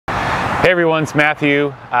Hey everyone, it's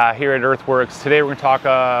Matthew here at Earthworks. Today we're going to talk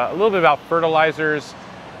a little bit about fertilizers.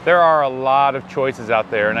 There are a lot of choices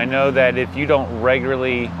out there, and I know that if you don't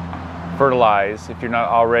regularly fertilize, if you're not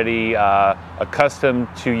already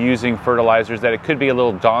accustomed to using fertilizers, that it could be a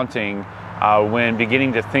little daunting when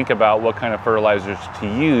beginning to think about what kind of fertilizers to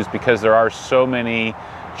use, because there are so many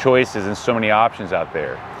choices and so many options out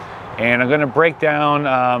there. And I'm going to break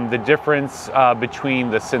down the difference between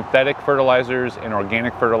the synthetic fertilizers and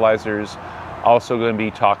organic fertilizers. Also going to be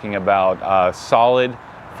talking about solid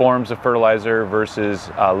forms of fertilizer versus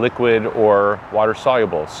liquid or water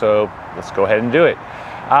soluble. So let's go ahead and do it.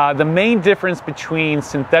 The main difference between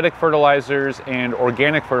synthetic fertilizers and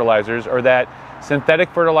organic fertilizers are that synthetic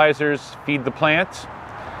fertilizers feed the plant,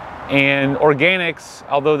 and organics,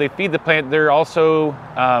 although they feed the plant, they're also,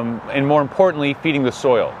 and more importantly, feeding the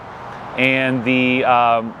soil. And the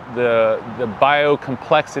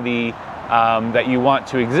biocomplexity that you want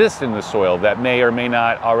to exist in the soil that may or may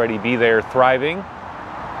not already be there thriving.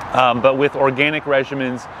 But with organic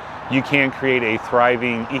regimens, you can create a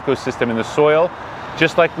thriving ecosystem in the soil.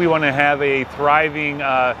 Just like we want to have a thriving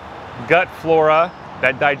gut flora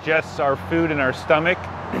that digests our food in our stomach,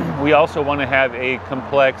 we also want to have a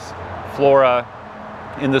complex flora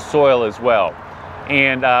in the soil as well.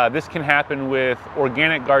 And this can happen with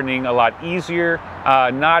organic gardening a lot easier,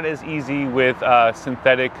 not as easy with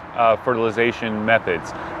synthetic fertilization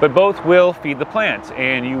methods. But both will feed the plant,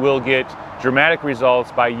 and you will get dramatic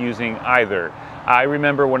results by using either. I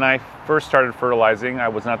remember when I first started fertilizing, I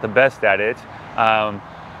was not the best at it.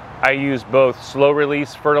 I used both slow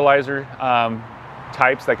release fertilizer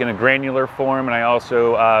types, like in a granular form, and I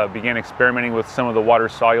also began experimenting with some of the water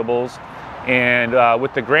solubles. And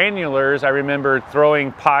with the granulars, I remember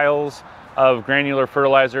throwing piles of granular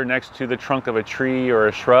fertilizer next to the trunk of a tree or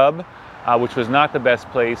a shrub, which was not the best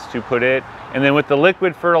place to put it. And then with the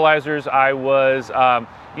liquid fertilizers, I was,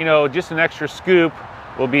 you know, just an extra scoop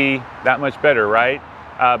will be that much better, right?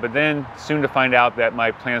 But then soon to find out that my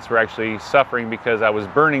plants were actually suffering because I was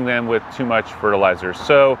burning them with too much fertilizer.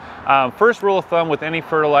 So first rule of thumb with any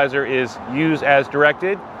fertilizer is use as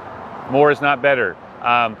directed. More is not better.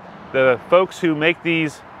 The folks who make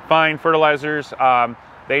these fine fertilizers,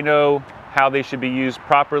 they know how they should be used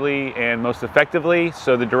properly and most effectively,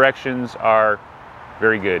 so the directions are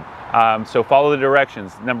very good. So follow the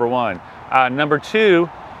directions, number one. Number two,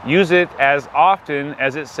 use it as often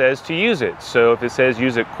as it says to use it. So if it says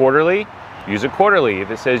use it quarterly, use it quarterly. If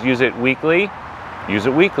it says use it weekly, use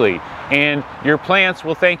it weekly. And your plants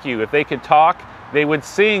will thank you. If they could talk, they would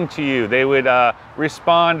sing to you. They would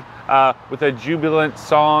respond with a jubilant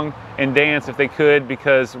song and dance if they could,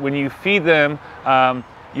 because when you feed them,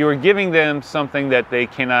 you are giving them something that they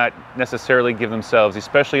cannot necessarily give themselves,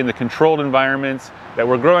 especially in the controlled environments that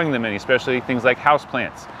we're growing them in, especially things like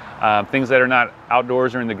houseplants. Things that are not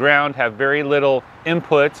outdoors or in the ground have very little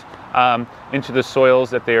input into the soils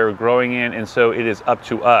that they are growing in, and so it is up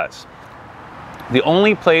to us. The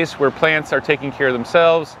only place where plants are taking care of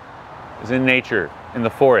themselves is in nature, in the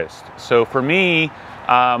forest. So for me,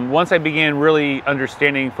 once I began really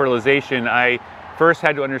understanding fertilization, I first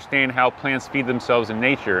had to understand how plants feed themselves in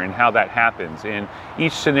nature and how that happens. And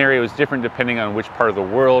each scenario is different depending on which part of the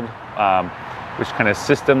world, which kind of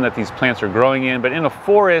system that these plants are growing in. But in a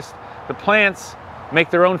forest, the plants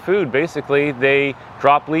make their own food, basically. They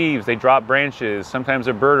drop leaves, they drop branches. Sometimes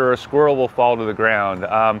a bird or a squirrel will fall to the ground,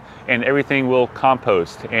 and everything will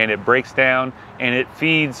compost, and it breaks down, and it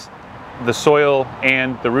feeds the soil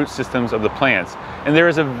and the root systems of the plants. And there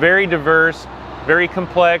is a very diverse, very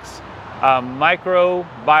complex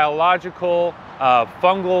microbiological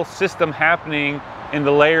fungal system happening in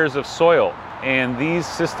the layers of soil. And these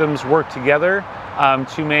systems work together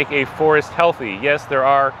to make a forest healthy. Yes, there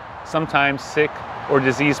are sometimes sick or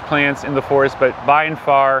diseased plants in the forest, but by and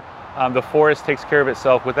far, the forest takes care of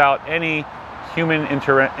itself without any human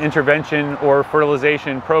intervention or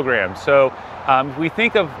fertilization program. So if we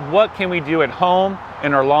think of what can we do at home,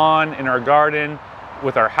 in our lawn, in our garden,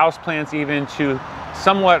 with our houseplants even, to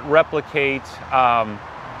somewhat replicate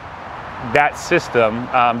that system,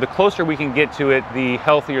 the closer we can get to it, the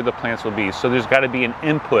healthier the plants will be. So there's got to be an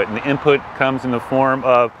input, and the input comes in the form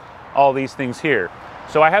of all these things here.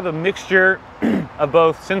 So I have a mixture of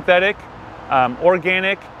both synthetic,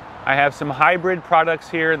 organic. I have some hybrid products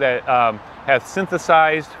here that have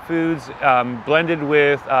synthesized foods blended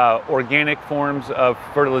with organic forms of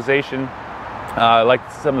fertilization, like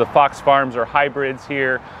some of the Fox Farms or hybrids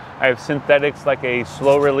here. I have synthetics like a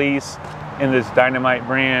slow release in this Dynamite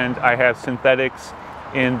brand. I have synthetics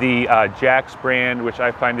in the Jax brand, which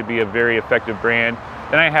I find to be a very effective brand.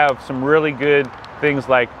 Then I have some really good things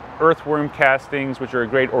like earthworm castings, which are a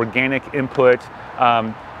great organic input.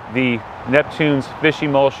 The Neptune's fish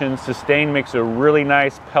emulsion. Sustain makes a really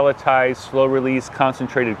nice pelletized, slow release,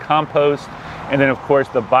 concentrated compost. And then of course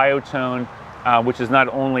the Biotone, which is not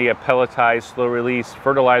only a pelletized, slow release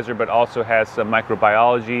fertilizer, but also has some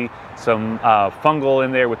microbiology, some fungal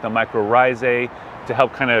in there with the mycorrhizae to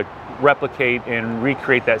help kind of replicate and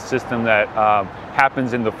recreate that system that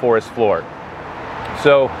happens in the forest floor.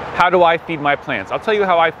 So how do I feed my plants? I'll tell you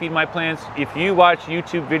how I feed my plants. If you watch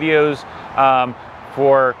YouTube videos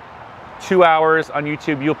for 2 hours on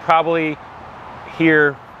YouTube, you'll probably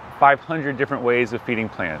hear 500 different ways of feeding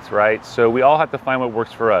plants, right? So we all have to find what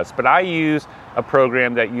works for us. But I use a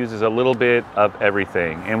program that uses a little bit of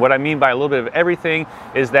everything. And what I mean by a little bit of everything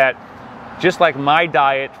is that just like my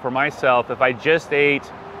diet for myself, if I just ate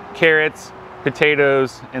carrots,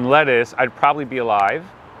 potatoes, and lettuce, I'd probably be alive.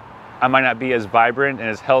 I might not be as vibrant and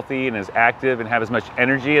as healthy and as active and have as much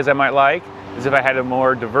energy as I might like, as if I had a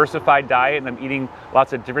more diversified diet and I'm eating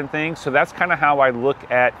lots of different things. So that's kind of how I look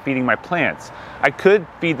at feeding my plants. I could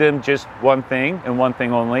feed them just one thing and one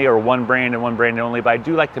thing only, or one brand and one brand only, but I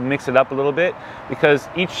do like to mix it up a little bit because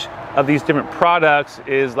each of these different products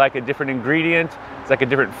is like a different ingredient. It's like a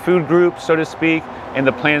different food group, so to speak, and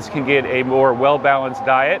the plants can get a more well-balanced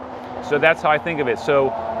diet. So that's how I think of it. So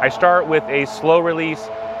I start with a slow release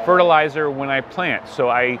fertilizer when I plant. So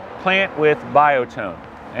I plant with Biotone.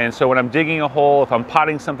 And so when I'm digging a hole, if I'm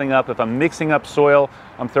potting something up, if I'm mixing up soil,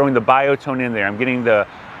 I'm throwing the Biotone in there. I'm getting the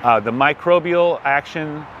microbial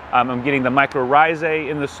action, I'm getting the mycorrhizae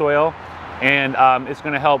in the soil, and it's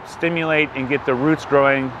going to help stimulate and get the roots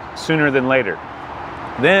growing sooner than later.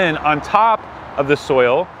 Then on top of the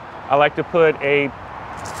soil, I like to put a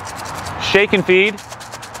shake and feed,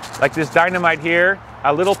 like this dynamite here,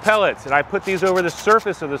 little pellets, and I put these over the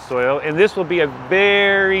surface of the soil, and this will be a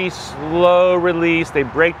very slow release. They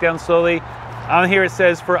break down slowly. On here it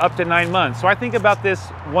says for up to 9 months. So I think about this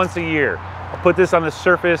once a year. I'll put this on the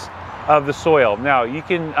surface of the soil. Now you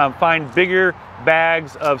can find bigger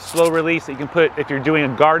bags of slow release that you can put if you're doing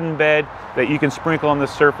a garden bed that you can sprinkle on the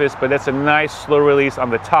surface, but that's a nice slow release on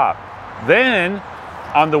the top. Then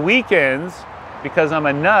on the weekends, because I'm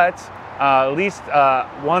a nut, at least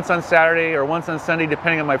once on Saturday or once on Sunday,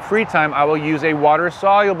 depending on my free time, I will use a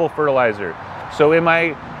water-soluble fertilizer. So in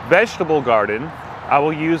my vegetable garden, I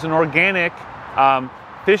will use an organic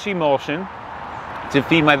fish emulsion to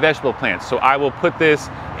feed my vegetable plants. So I will put this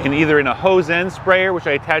in either in a hose end sprayer, which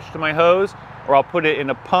I attach to my hose, or I'll put it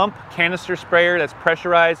in a pump canister sprayer that's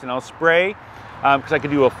pressurized, and I'll spray. Because I could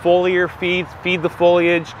do a foliar feed the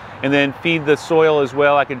foliage, and then feed the soil as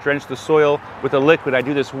well. I can drench the soil with a liquid. I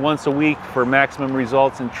do this once a week for maximum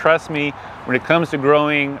results, and trust me, when it comes to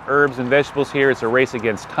growing herbs and vegetables here, it's a race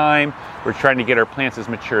against time. We're trying to get our plants as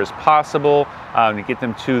mature as possible, to get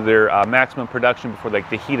them to their maximum production before like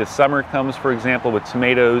the heat of summer comes, for example, with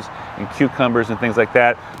tomatoes and cucumbers and things like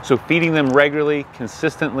that. So feeding them regularly,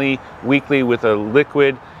 consistently, weekly with a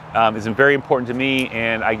liquid is very important to me,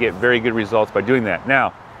 and I get very good results by doing that.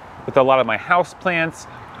 Now, with a lot of my house plants,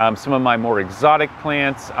 some of my more exotic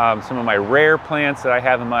plants, some of my rare plants that I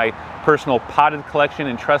have in my personal potted collection,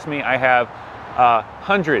 and trust me, I have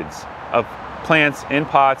hundreds of plants in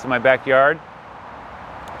pots in my backyard,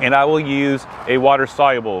 and I will use a water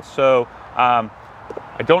soluble. So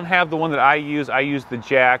I don't have the one that I use the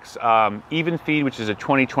Jack's Even Feed, which is a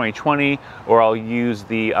 20-20-20, or I'll use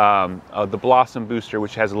the Blossom Booster,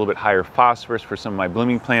 which has a little bit higher phosphorus for some of my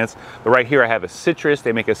blooming plants. But right here I have a citrus.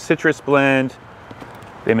 They make a citrus blend.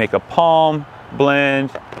 They make a palm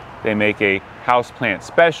blend. They make a house plant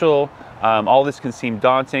special. All this can seem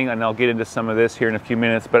daunting, and I'll get into some of this here in a few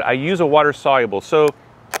minutes, but I use a water soluble. So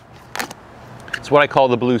it's what I call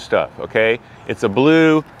the blue stuff, okay? It's a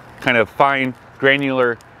blue, kind of fine,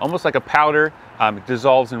 granular, almost like a powder. It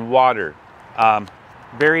dissolves in water.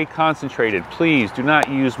 Very concentrated. Please do not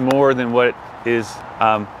use more than what is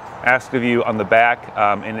asked of you on the back,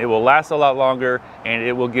 and it will last a lot longer, and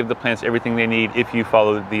it will give the plants everything they need if you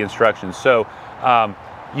follow the instructions. So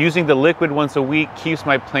using the liquid once a week keeps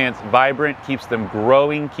my plants vibrant, keeps them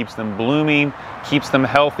growing, keeps them blooming, keeps them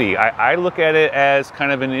healthy. I look at it as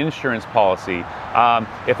kind of an insurance policy.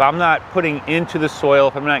 If I'm not putting into the soil,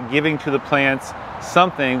 if I'm not giving to the plants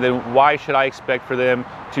something, then why should I expect for them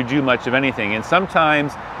to do much of anything? And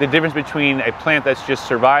sometimes the difference between a plant that's just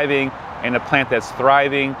surviving and a plant that's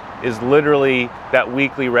thriving is literally that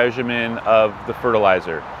weekly regimen of the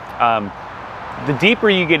fertilizer. The deeper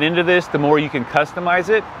you get into this, the more you can customize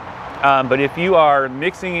it. But if you are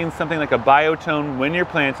mixing in something like a Biotone when you're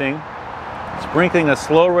planting, sprinkling a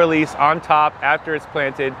slow release on top after it's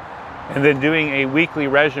planted, and then doing a weekly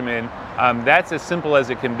regimen, that's as simple as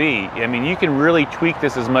it can be. I mean, you can really tweak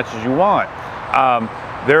this as much as you want.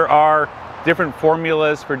 There are different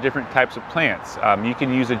formulas for different types of plants. You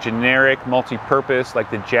can use a generic multi-purpose like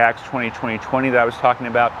the Jax 20-20-20 that I was talking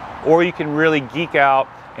about, or you can really geek out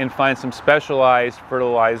and find some specialized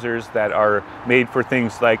fertilizers that are made for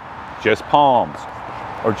things like just palms,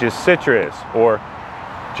 or just citrus, or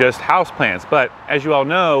just houseplants. But as you all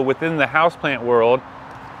know, within the houseplant world,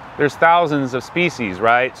 there's thousands of species,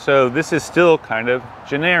 right? So this is still kind of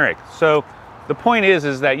generic. So the point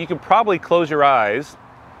is that you can probably close your eyes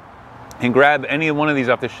and grab any one of these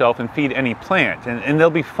off the shelf and feed any plant, and they'll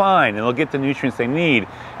be fine, and they'll get the nutrients they need.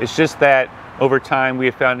 It's just that over time we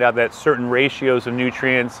have found out that certain ratios of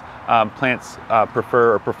nutrients plants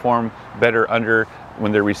prefer or perform better under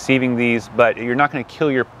when they're receiving these, but you're not going to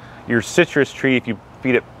kill your citrus tree if you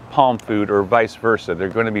feed it palm food or vice versa. They're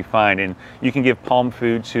going to be fine, and you can give palm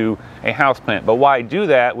food to a houseplant. But why do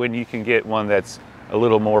that when you can get one that's a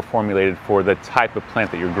little more formulated for the type of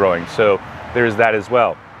plant that you're growing? So there's that as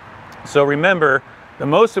well. So remember, the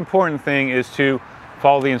most important thing is to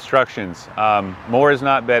follow the instructions. More is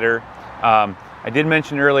not better. I did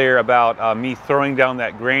mention earlier about me throwing down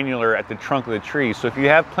that granular at the trunk of the tree. So if you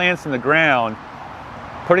have plants in the ground,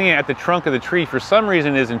 putting it at the trunk of the tree for some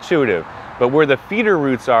reason is intuitive. But where the feeder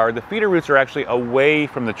roots are actually away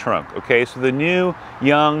from the trunk, okay? So the new,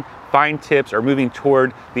 young, fine tips are moving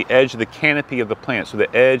toward the edge of the canopy of the plant. So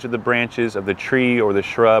the edge of the branches of the tree or the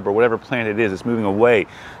shrub or whatever plant it is moving away.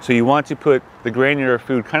 So you want to put the granular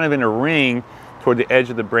food kind of in a ring toward the edge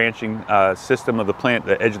of the branching system of the plant,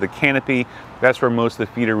 the edge of the canopy. That's where most of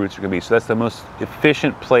the feeder roots are going to be. So that's the most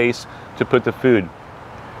efficient place to put the food.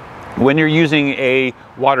 When you're using a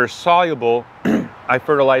water-soluble, I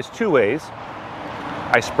fertilize two ways.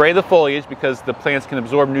 I spray the foliage because the plants can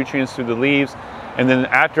absorb nutrients through the leaves, and then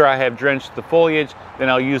after I have drenched the foliage, then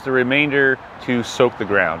I'll use the remainder to soak the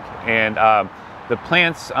ground. And the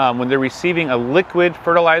plants, when they're receiving a liquid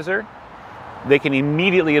fertilizer, they can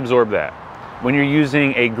immediately absorb that. When you're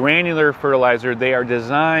using a granular fertilizer, they are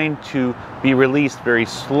designed to be released very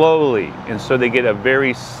slowly, and so they get a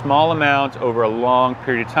very small amount over a long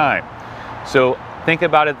period of time. So think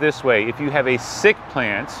about it this way: if you have a sick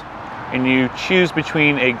plant and you choose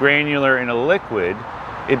between a granular and a liquid,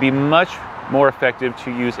 it'd be much more effective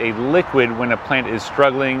to use a liquid when a plant is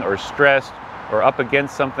struggling or stressed or up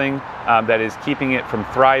against something that is keeping it from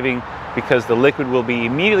thriving, because the liquid will be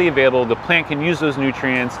immediately available. The plant can use those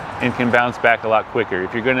nutrients and can bounce back a lot quicker.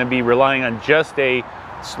 If you're going to be relying on just a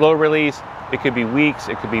slow release, it could be weeks,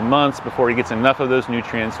 it could be months before it gets enough of those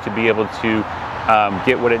nutrients to be able to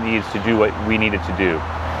get what it needs to do what we need it to do.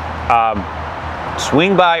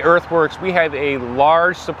 Swing by Earthworks. We have a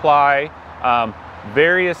large supply,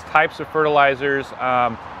 various types of fertilizers.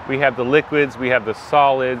 We have the liquids, we have the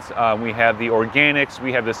solids, we have the organics,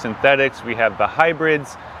 we have the synthetics, we have the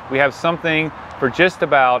hybrids. We have something for just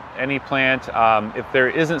about any plant. If there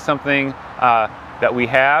isn't something that we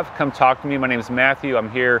have, come talk to me. My name is Matthew. I'm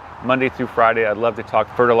here Monday through Friday. I'd love to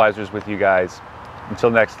talk fertilizers with you guys. Until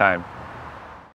next time.